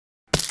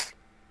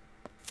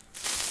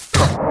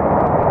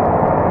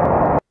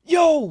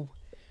Yo!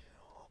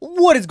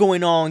 What is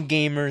going on,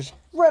 gamers?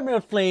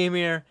 ReminentFlame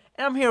here,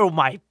 and I'm here with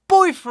my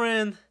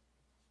boyfriend.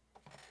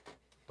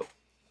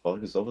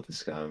 What is up with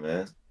this guy,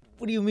 man?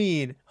 What do you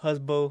mean,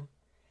 husbo?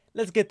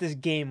 Let's get this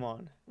game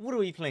on. What are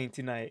we playing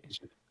tonight?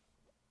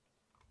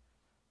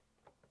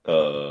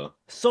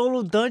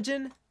 Solo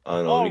dungeon? I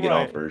don't know, let me get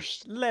on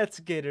first.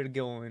 Let's get it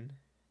going.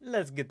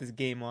 Let's get this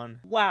game on.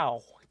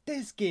 Wow,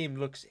 this game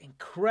looks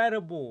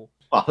incredible.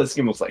 Wow, this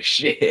game looks like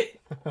shit.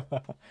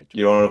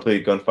 You don't want to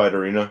play Gunfight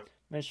Arena?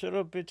 Man, shut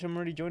up, bitch. I'm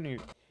already joining you.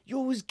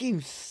 Yo, this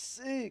game's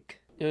sick.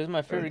 Yo, this is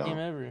my favorite game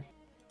ever.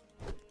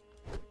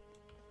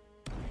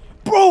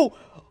 Bro!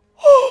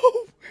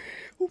 Oh!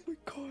 Oh my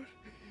god.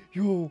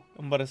 Yo,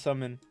 I'm about to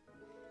summon.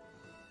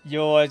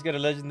 Yo, I just got a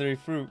legendary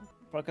fruit.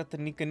 Bro, I got the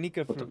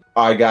Nika fruit.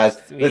 Alright, guys.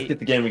 Sweet. Let's get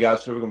the game,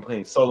 guys. So we're going to be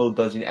playing Solo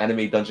Dungeon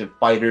Anime Dungeon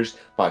Fighters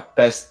by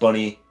Best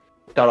Bunny.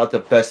 Shout out to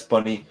Best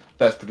Bunny.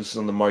 Best producers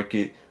on the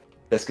market.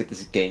 Let's get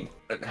this game.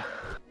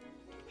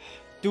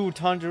 Dude,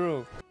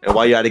 Tanjiro. And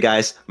while you're at it,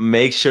 guys,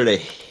 make sure to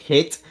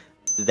hit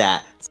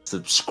that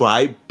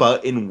subscribe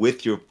button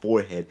with your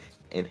forehead.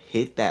 And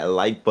hit that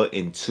like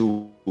button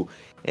too.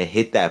 And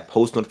hit that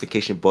post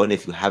notification button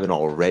if you haven't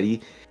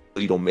already.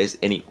 So you don't miss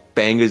any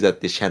bangers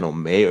that this channel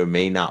may or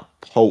may not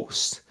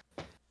post.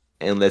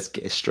 And let's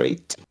get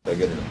straight.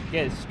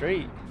 Get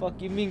straight?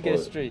 Fuck you mean get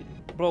straight?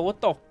 Bro,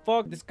 what the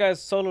fuck? This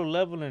guy's solo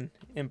leveling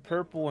in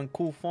purple and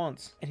cool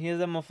fonts. And he has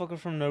that motherfucker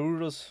from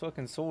Naruto's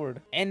fucking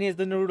sword. And he has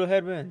the Naruto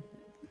headband.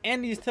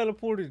 And he's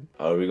teleported.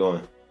 How are we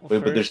going? Well,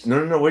 wait, but there's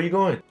no, where are you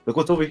going? Look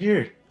what's over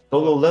here.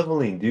 Solo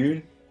leveling,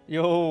 dude.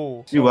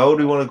 Yo. Dude, why would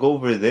we want to go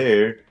over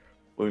there?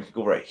 When we could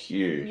go right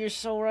here. You're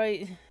so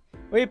right.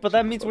 Wait, but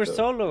that means we're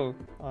solo.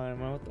 Alright,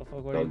 man, what the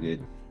fuck? What all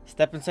good.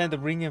 Step inside the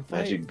ring and fight.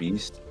 Magic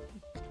Beast.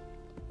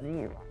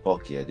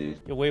 Fuck yeah,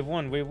 dude. Yo, wave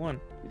one. You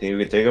think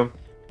we can take him?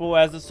 Bro,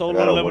 as the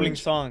solo leveling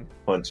song.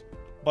 Punch.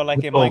 But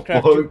like in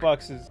Minecraft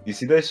jukeboxes. You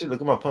see that shit? Look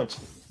at my punch.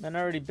 Man,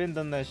 I already been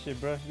done that shit,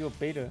 bro. You a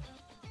beta.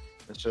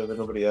 I'm sure that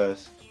nobody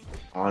has.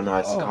 Oh no,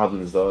 it's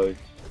goblins, dog.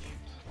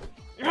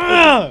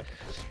 Ah!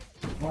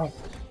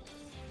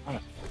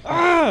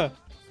 Ah!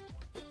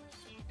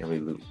 Can we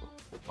loot?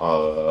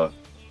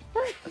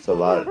 That's a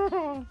lot.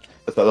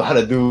 That's a lot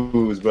of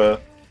dudes, bro.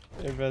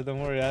 Hey, bro,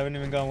 don't worry. I haven't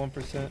even got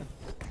 1%.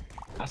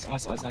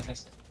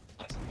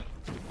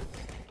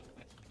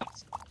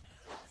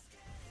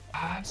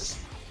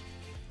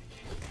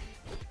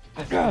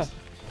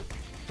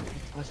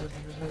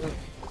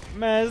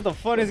 Man, this is the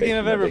funniest game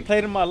I've ever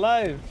played in my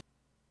life.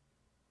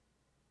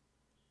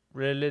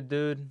 Really,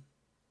 dude?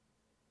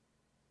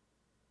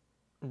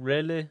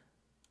 Really?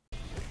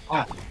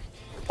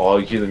 Oh,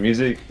 you hear the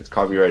music? It's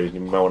copyrighted.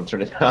 You might want to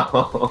turn it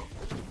down.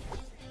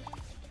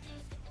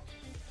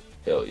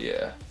 Hell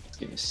yeah. This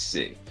game is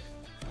sick.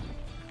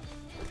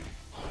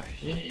 Oh,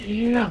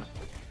 yeah.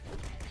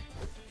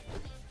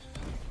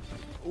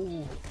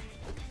 Ooh.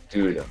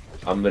 Dude,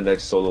 I'm the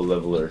next solo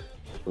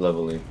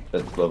leveling.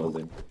 That's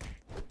leveling.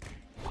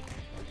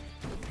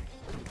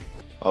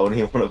 I don't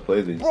even want to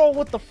play this. Bro,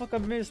 what the fuck I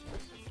missed?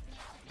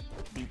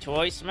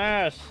 Detroit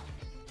Smash.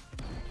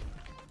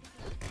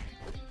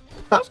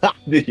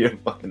 Dude, you're a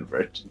fucking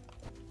virgin.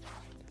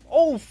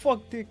 Oh,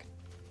 fuck, dick.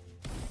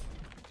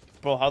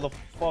 Bro, how the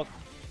fuck?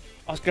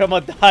 I was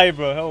gonna die,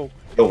 bro. Help.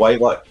 Yo, why?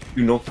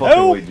 Dude, no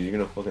fucking way, dude. You're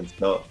gonna fucking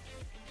stop.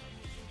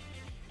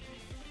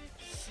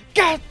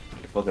 God!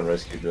 You're fucking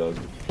rescue dog.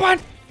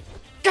 But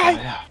God!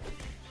 Oh, yeah.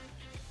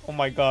 Oh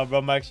my god, bro.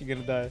 I'm actually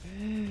gonna die.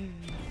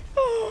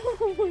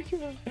 Oh my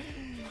god.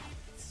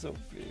 It's so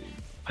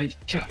big.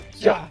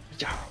 Yeah.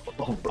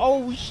 Oh, bro.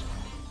 Oh,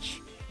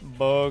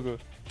 bug.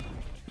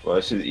 Well,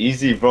 this is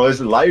easy, bro. It's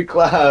a light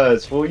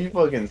class. Fool, you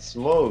fucking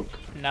smoke.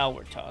 Now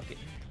we're talking.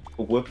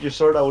 Whip your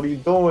sword out. What are you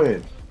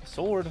doing?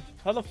 Sword?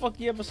 How the fuck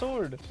do you have a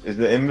sword? It's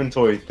the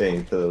inventory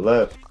thing to the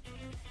left.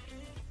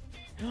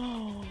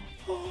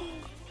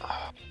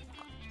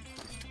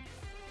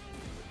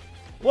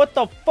 What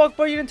the fuck,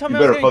 bro? You didn't tell me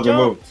You I was better getting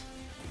fucking jumped.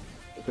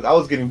 move. Because I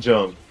was getting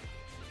jumped.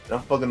 And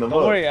I'm fucking them up.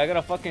 Don't worry, I got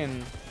a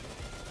fucking...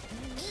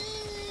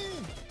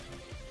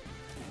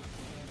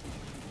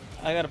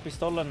 I got a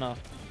pistola now.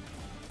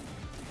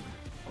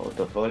 Oh, what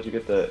the fuck did you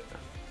get that?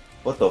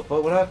 What the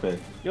fuck? What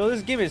happened? Yo,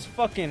 this game is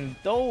fucking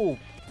dope.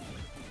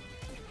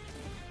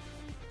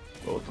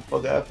 Bro, what the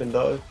fuck happened,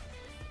 dog?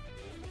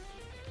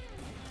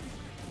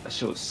 That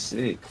shit was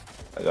sick.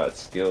 I got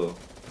skill.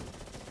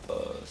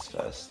 It's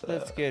fast.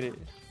 Let's get it.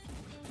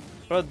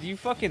 Bro, do you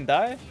fucking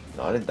die?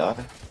 No, I didn't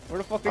die. Where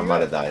the fuck are you? I might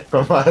have died.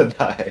 I might have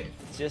died.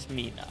 It's just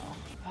me now.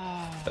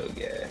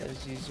 Okay.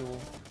 As usual.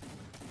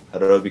 How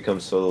do I become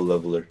solo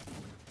leveler?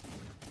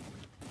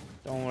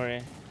 Don't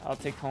worry. I'll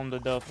take home the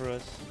dub for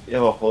us. You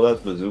have a whole ass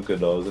bazooka,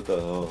 dog. What the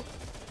hell?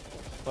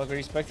 Fuck, are you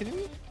expecting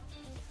me?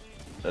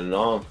 And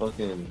now I'm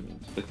fucking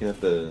looking at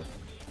the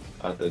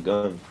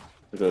gun.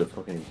 Look at the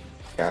fucking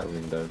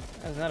Gatling gun.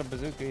 That's not a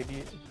bazooka,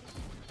 idiot.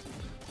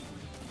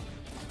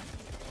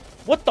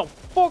 What the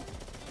fuck?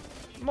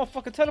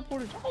 Motherfucker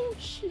teleported. Oh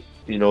shit.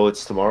 You know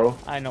it's tomorrow?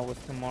 I know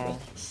what's tomorrow.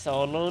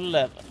 Solo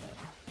level.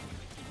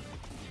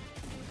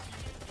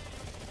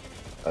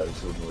 Alright,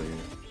 so over here.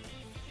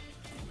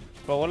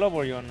 Bro, what level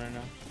are you on right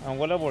now? And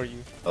what level are you?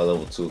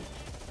 Level 2.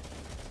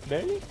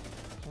 Barely?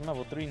 I'm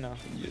level 3 now.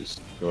 Yes.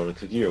 You want a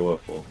cookie or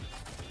what, fool?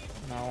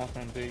 No, I want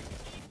something big.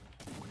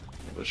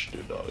 What you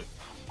do, dog?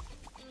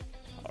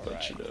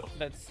 Alright, you know.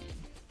 let's see.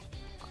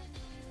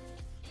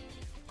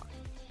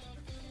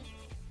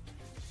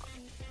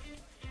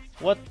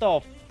 What the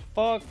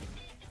fuck?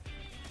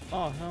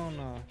 Oh, hell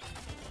no.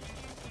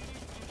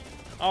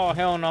 Oh,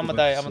 hell no, I'ma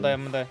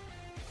die.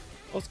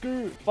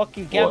 Oscar,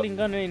 fucking Gatling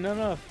gun ain't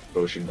enough.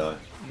 Bro should die.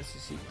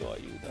 Necesito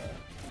ayuda.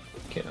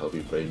 Can't help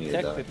you, bro. You need to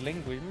die. Protected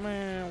language,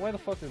 man. Why the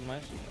fuck is my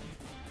shit?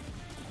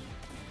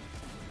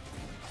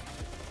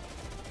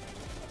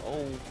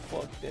 Oh,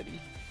 fuck, daddy.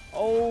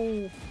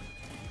 Oh,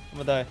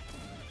 I'ma die.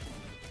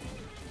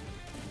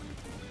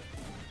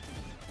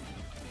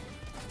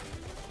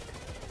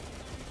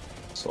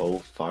 Soul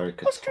Fire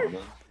Katana.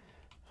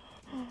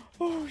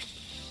 Oh,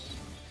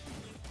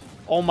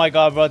 oh my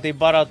god, bro. They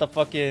bought out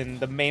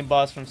the main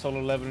boss from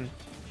Solo Leveling.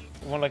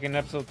 The one like in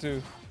episode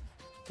 2.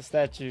 The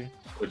statue.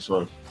 Which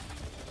one?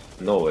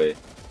 No way.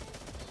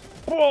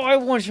 Bro, I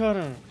one-shot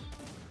him.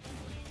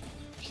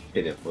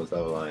 Hit it. Was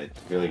that line? I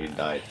feel like he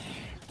died.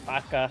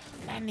 Baka.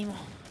 Nanimo.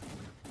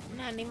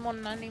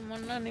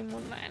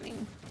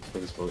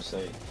 What is supposed to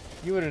say?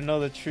 You wouldn't know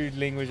the true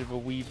language of a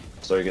weeb.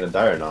 So you're gonna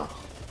die or not?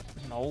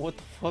 No, what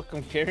the fuck?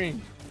 I'm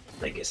carrying.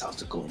 I guess I'll have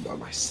to go by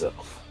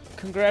myself.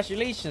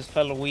 Congratulations,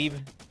 fellow weeb.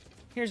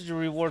 Here's your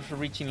reward for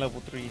reaching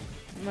level 3.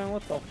 Man,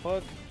 what the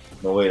fuck?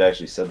 No way, it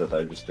actually said that. I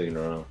was just thinking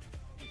around.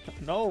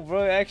 No,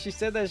 bro, it actually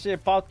said that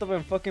shit. Popped up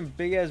in fucking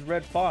big ass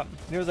red font.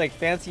 And it was like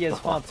fancy ass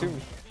font too.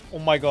 Oh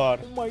my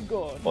god. Oh my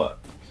god. What?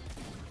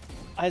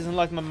 I doesn't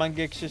like my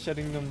mangek shit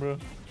shutting them, bro.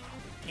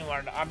 You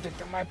are the object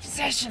of my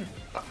obsession.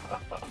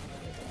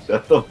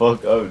 Shut the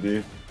fuck up,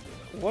 dude.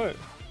 What?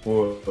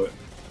 What?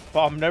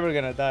 Bro, I'm never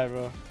gonna die,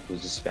 bro. It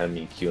was just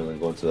spamming Q and then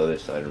going to the other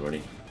side and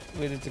running.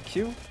 Wait, it's a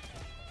Q?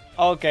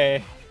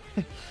 Okay.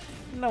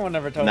 No one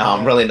ever told me. No,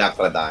 I'm really not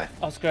gonna die.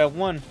 Oscar, I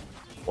won.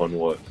 One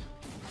what?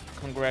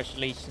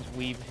 Congratulations,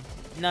 weeb.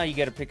 Now you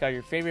gotta pick out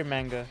your favorite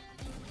manga.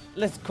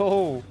 Let's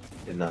go.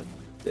 Did not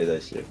say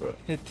that shit, bro.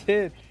 It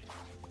did.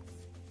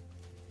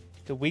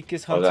 The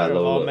weakest Oh, hunter God, of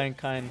all look.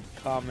 mankind,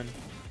 common.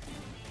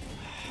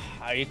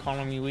 Are you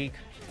calling me weak?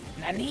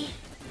 Nani?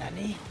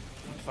 Nani?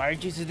 Fire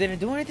juices didn't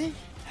do anything?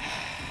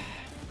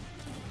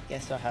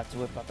 Guess I'll have to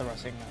whip out the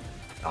Rasengan.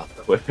 I'll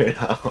whip it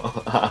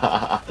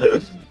out.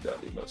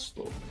 Daddy must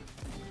stop.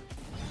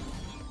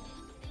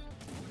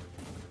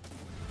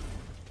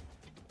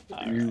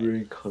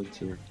 Yurrr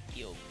Hunter.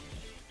 Yo.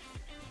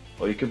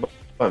 Oh, you can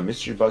buy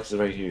mystery boxes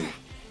right here.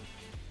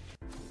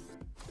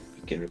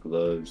 Beginner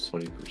gloves,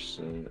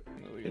 20%.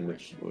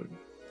 Image wood.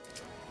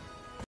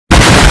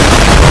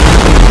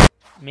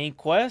 Main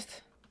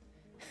quest?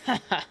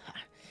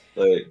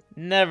 Like,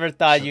 Never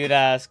thought you'd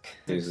ask.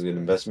 think it's a good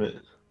investment?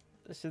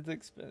 That shit's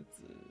expensive.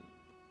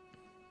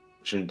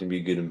 Shouldn't it be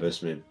a good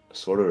investment? A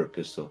sword or a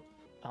pistol?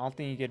 I don't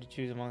think you get to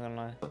choose, I'm not gonna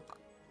lie.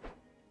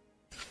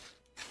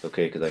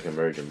 Okay, because I can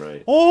merge them,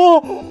 right? Oh!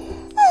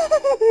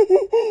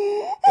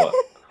 What?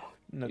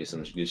 No, Get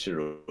some good shit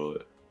or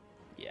what?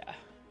 yeah.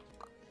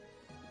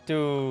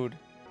 Dude,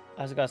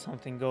 I just got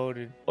something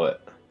goaded.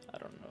 What? I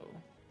don't know,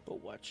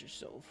 but watch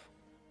yourself.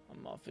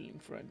 I'm not feeling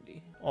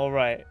friendly.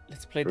 Alright,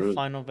 let's play the Really?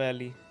 final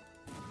valley.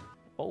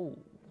 Oh.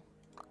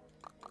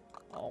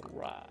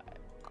 Alright.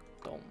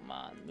 Don't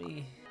mind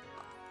me.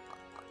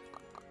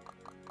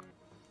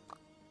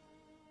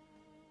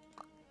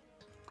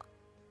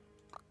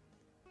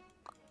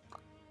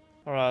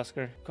 Alright,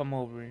 Oscar, come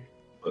over here.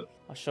 What?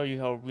 I'll show you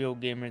how a real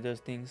gamer does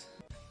things.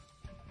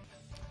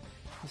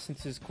 Listen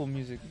to this cool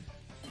music.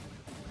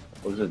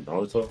 What is it,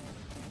 Naruto?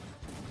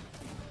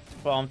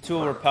 Bro, I'm too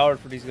overpowered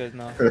for these guys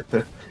now.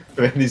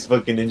 Man, these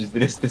fucking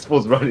ninjas, this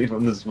fool's running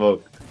from the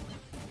smoke.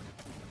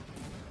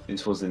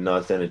 These fools did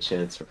not stand a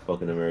chance for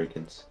fucking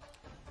Americans.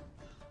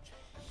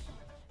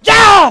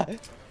 Yeah!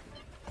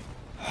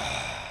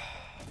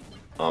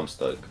 I'm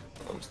stuck.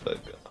 I'm stuck.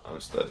 I'm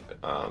stuck.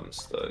 I'm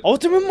stuck.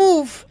 Ultimate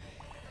move!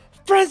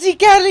 Frenzy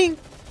Gatling!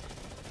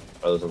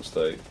 Brothers, I'm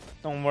stuck.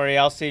 Don't worry,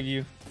 I'll save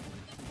you.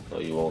 No,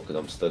 you won't, because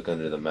I'm stuck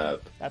under the map.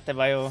 Ate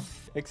bayo.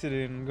 Exit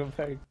it and go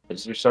back. I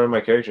just restarted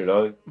my character,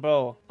 dog.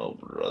 Bro, Oh,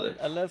 brother.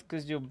 I left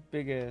because you're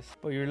big ass.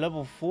 But you're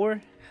level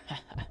 4?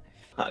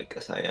 I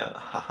guess I am.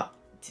 Haha.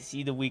 To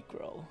see the weak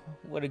grow.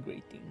 What a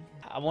great thing.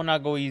 I will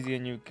not go easy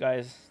on you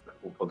guys.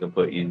 We'll fucking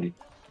put easy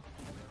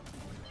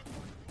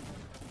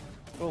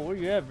Bro, where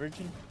you at,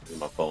 Virgin? in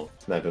my phone.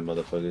 Sniping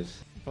motherfuckers.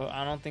 Bro,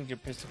 I don't think your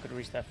pistol could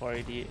reach that far,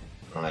 idiot.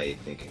 I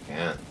think I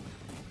can.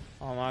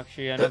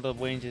 Actually, I know the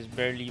range is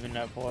barely even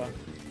that far.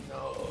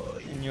 No.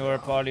 And you're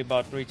probably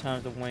about 3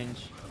 times the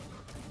range.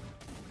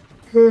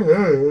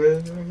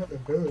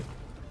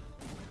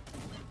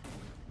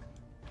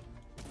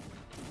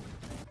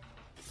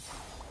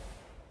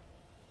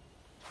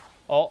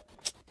 Oh.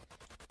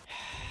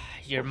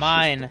 You're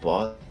mine.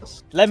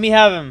 Boss. Let me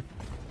have him.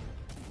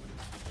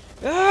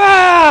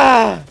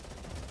 Ah!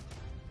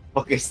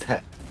 Fuck is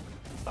that?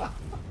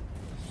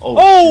 Oh,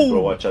 Oh! shit,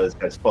 bro, watch out. This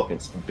guy's fucking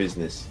some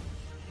business.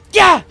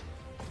 Yeah!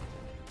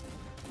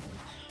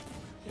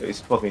 Yo,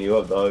 he's fucking you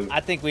up, dog. I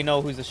think we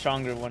know who's the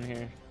stronger one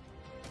here.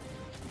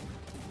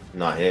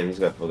 Not him. He's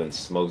got fucking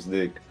smokes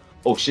dick.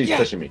 Oh, shit, he's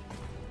touching me.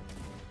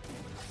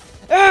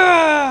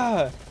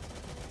 Ah!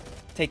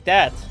 Take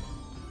that.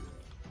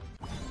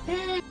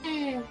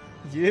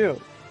 Yeah.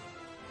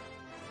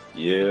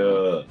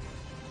 Yeah.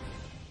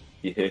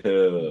 Yeah.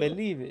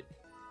 Believe it.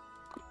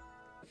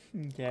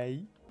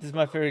 Okay. This is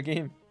my favorite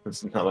game.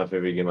 It's not my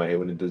favorite game. I hate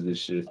when it does this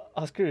shit.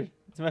 Oscar,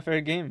 it's my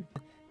favorite game.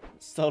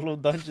 Solo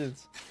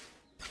dungeons.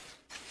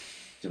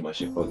 Dude, my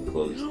shit fucking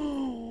closed.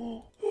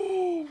 Oh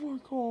my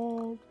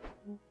god.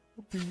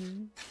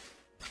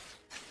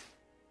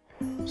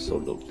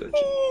 Solo dungeons.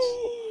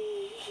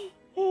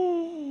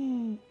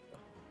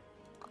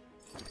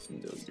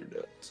 No, you're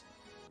not.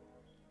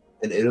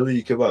 In Italy,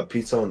 you can buy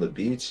pizza on the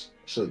beach.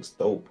 Shit looks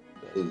dope.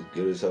 It looks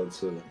good as hell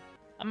too.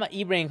 I'm an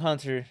E-Brain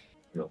hunter.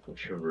 No, for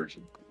sure,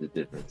 virgin. The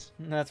difference.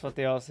 That's what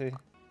they all say.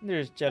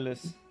 They're just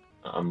jealous.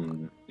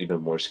 I'm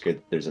even more scared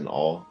that there's an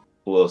all.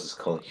 Who else is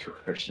calling you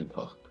a virgin,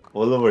 dog?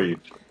 What level are you?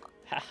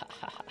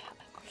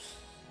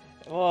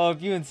 Well,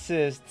 if you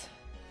insist.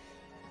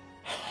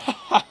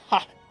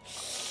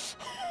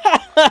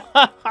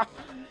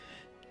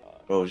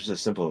 Bro, it's just a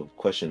simple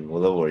question.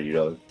 What level are you,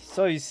 dog?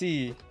 So you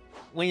see,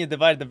 when you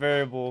divide the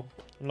variable,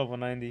 level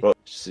 90. Bro,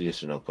 just a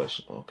yes or no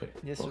question. Okay.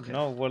 Yes okay. or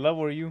no? What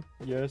level are you?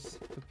 Yes.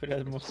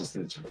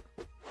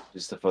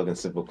 Just a fucking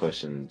simple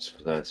question.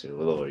 Just answer.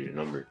 What level are you?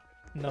 Number.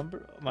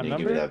 Number? My you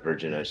number? give me that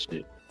virgin ass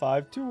shit.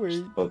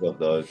 528. Fuck up,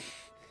 dog.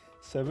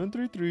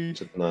 733.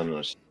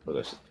 No, shut the fuck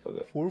up, shut the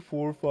fuck up.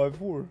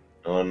 4454.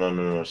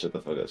 No, shut the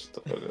fuck up, shut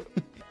the fuck up.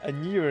 I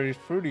knew you were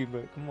fruity,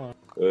 but come on.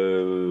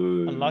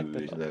 Unlock the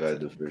that gotta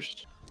do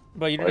first.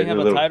 Bro, you Why don't is have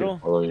the a little title?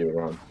 kid following you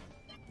around?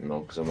 No,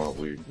 because I'm not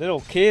weird. Little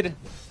kid?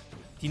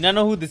 Do you not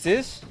know who this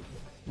is?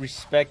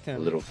 Respect A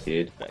him. little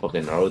kid.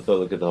 Fucking Naruto,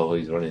 look at the hole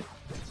he's running.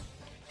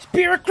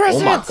 Spirit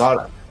Crescent! Oh my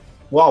god.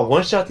 Wow,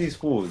 one shot these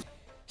fools.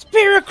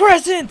 Spirit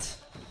Crescent!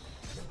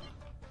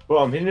 Bro,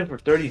 I'm hitting it for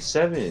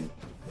 37.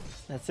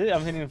 That's it,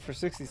 I'm hitting him for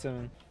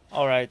 67.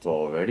 Alright. Bro,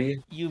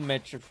 already? You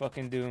met your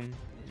fucking doom.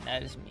 And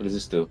that is me. What does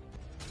this do?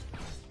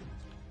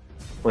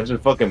 Bunch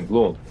of fucking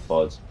bloom.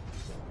 Pause.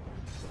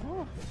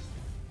 Oh.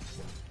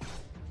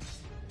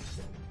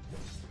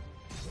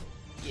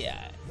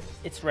 Yeah,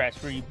 it's rats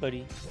for you,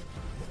 buddy.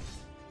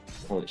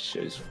 Holy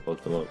shit, just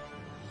fucked them up.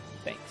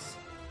 Thanks.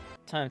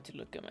 Time to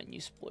look at my new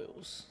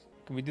spoils.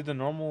 Can we do the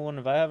normal one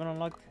if I haven't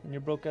unlocked and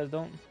your broke ass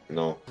don't?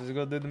 No. Let's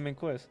go do the main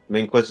quest.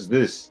 Main quest is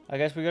this. I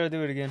guess we gotta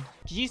do it again.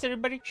 GG's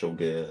everybody. Show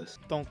gay ass.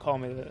 Don't call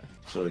me that.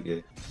 Show the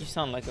gay. You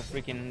sound like a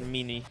freaking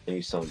meanie. And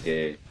you sound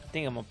gay. I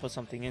think I'm gonna put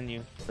something in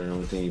you. And the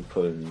only thing you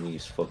put in me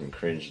is fucking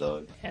cringe,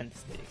 dog. Hand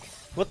stick.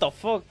 What the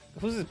fuck?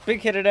 Who's this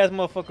big-headed ass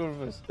motherfucker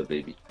with us? The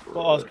baby. Oh,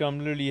 Oscar, I'm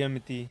literally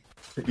empty.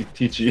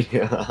 Teachy.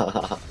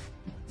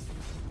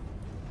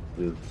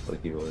 Dude,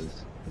 like he was.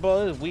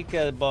 Bro, this weak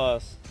ass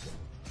boss.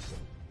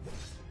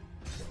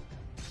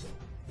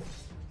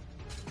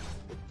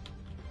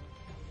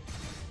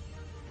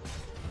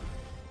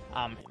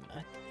 I'm him.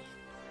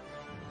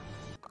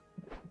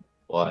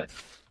 Why?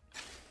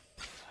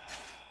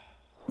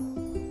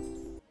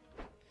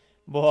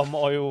 Boy, I'm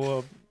oil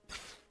up.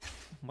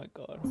 Oh my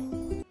god.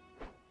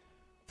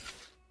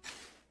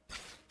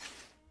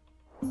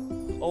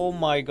 Oh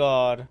my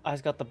god. I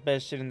just got the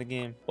best shit in the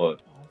game.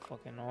 What? Oh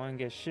fucking no, I didn't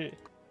get shit.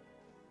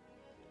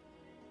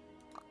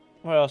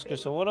 Alright, Oscar,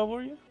 so what level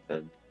are you?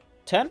 10.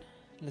 10?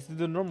 Let's do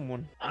the normal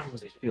one. I don't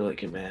really feel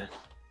like it, man.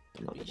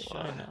 I'm not Be gonna shy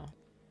lie. now.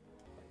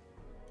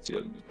 See how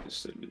good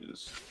this thing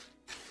is.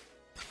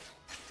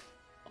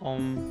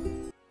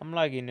 I'm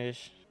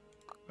lagging-ish.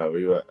 Where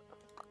you at?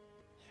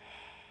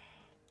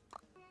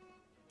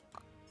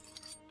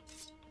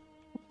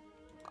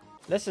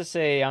 Let's just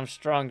say I'm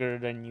stronger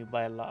than you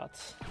by a lot.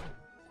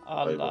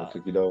 A you wanna lot.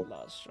 cook it out? A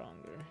lot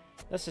stronger.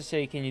 Let's just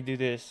say, can you do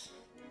this?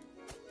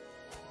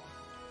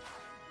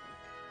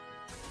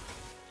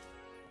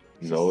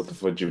 No, what the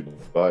fuck did you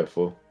buy it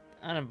for?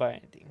 I didn't buy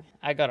anything.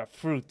 I got a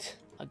fruit.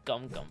 A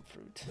gum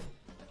fruit.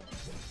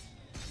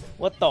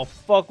 What the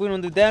fuck? We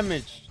don't do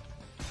damage.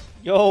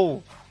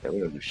 Yo. Yeah, we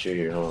don't do shit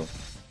here, huh?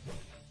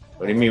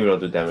 What do you mean we don't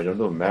do damage? I'm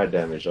doing mad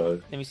damage,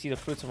 dog. Let me see the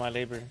fruits of my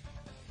labor.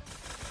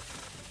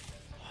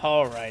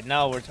 Alright,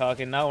 now we're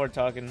talking. Now we're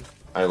talking.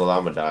 I ain't gonna lie,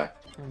 I'm gonna die.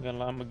 I'm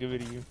gonna give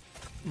it to you.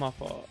 My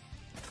fault.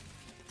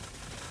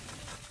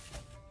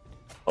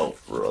 Oh,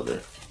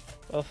 brother.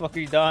 What the fuck are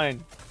you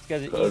dying? These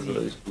guys are Cause easy.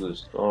 these fools are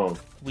strong.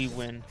 We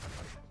win.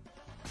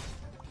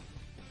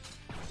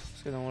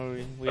 So don't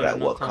worry. We But have at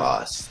no what time.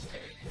 cost?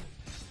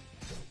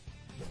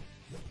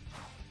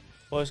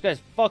 Well, this guy's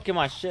fucking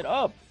my shit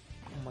up.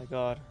 Oh my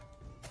god.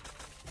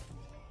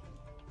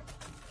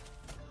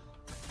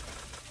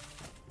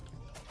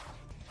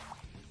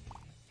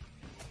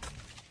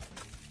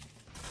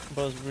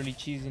 Bro's really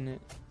cheesing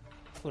it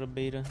with a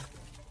beta.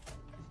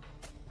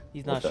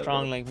 He's not What's that,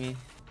 strong bro? like me.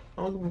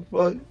 I don't give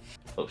a fuck.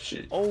 Oh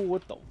shit. Oh,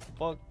 what the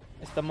fuck?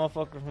 It's the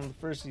motherfucker from the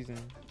first season.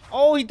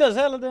 Oh, he does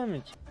hella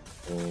damage.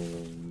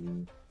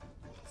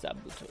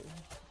 Zabuto.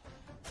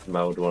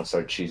 I would want to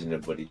start cheesing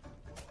it, buddy.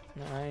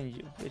 No, I ain't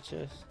you,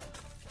 bitches.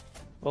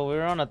 Well,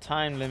 we're on a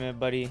time limit,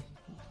 buddy.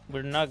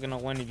 We're not gonna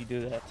win if you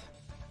do that.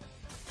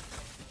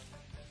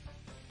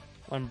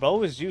 When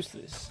bro is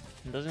useless,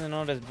 doesn't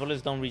know that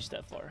bullets don't reach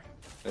that far.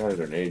 I got a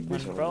grenade.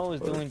 When bro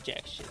is doing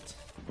jack shit.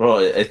 Bro,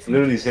 it's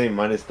literally saying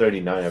minus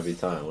 39 every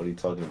time. What are you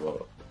talking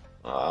about?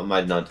 I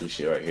might not do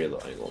shit right here though,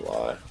 I ain't gonna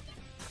lie.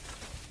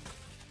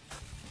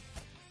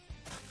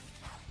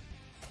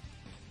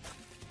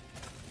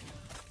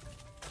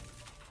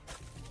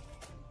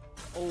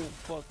 Oh,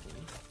 fuck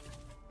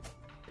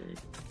me.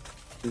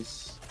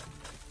 This...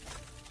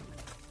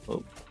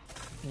 Oh.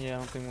 Yeah, I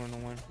don't think we're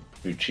gonna win.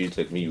 If you cheat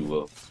like me, you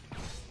will.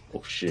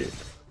 Oh shit.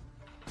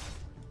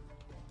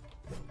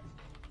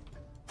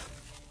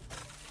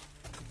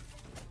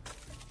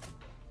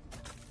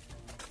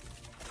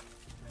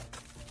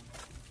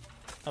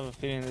 I have a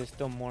feeling there's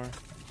still more.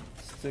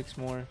 6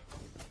 more.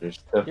 There's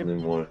definitely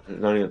more.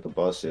 There's not even at the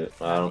boss yet.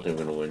 I don't think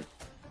we're gonna win.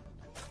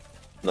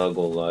 Not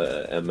gonna lie,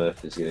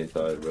 MF is getting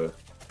tired, bro.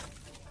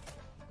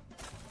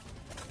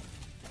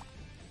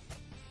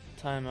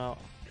 Timeout.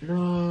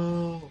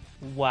 No.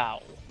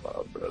 Wow.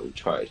 Wow, bro, we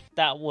tried.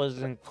 That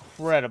was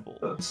incredible.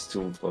 That's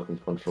too fucking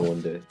fun for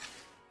one day.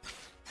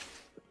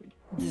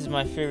 This is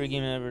my favorite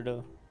game ever,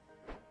 though.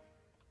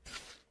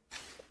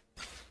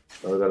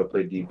 Now I gotta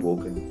play Deep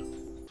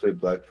Woken. Play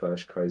Black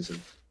Flash Kaizen.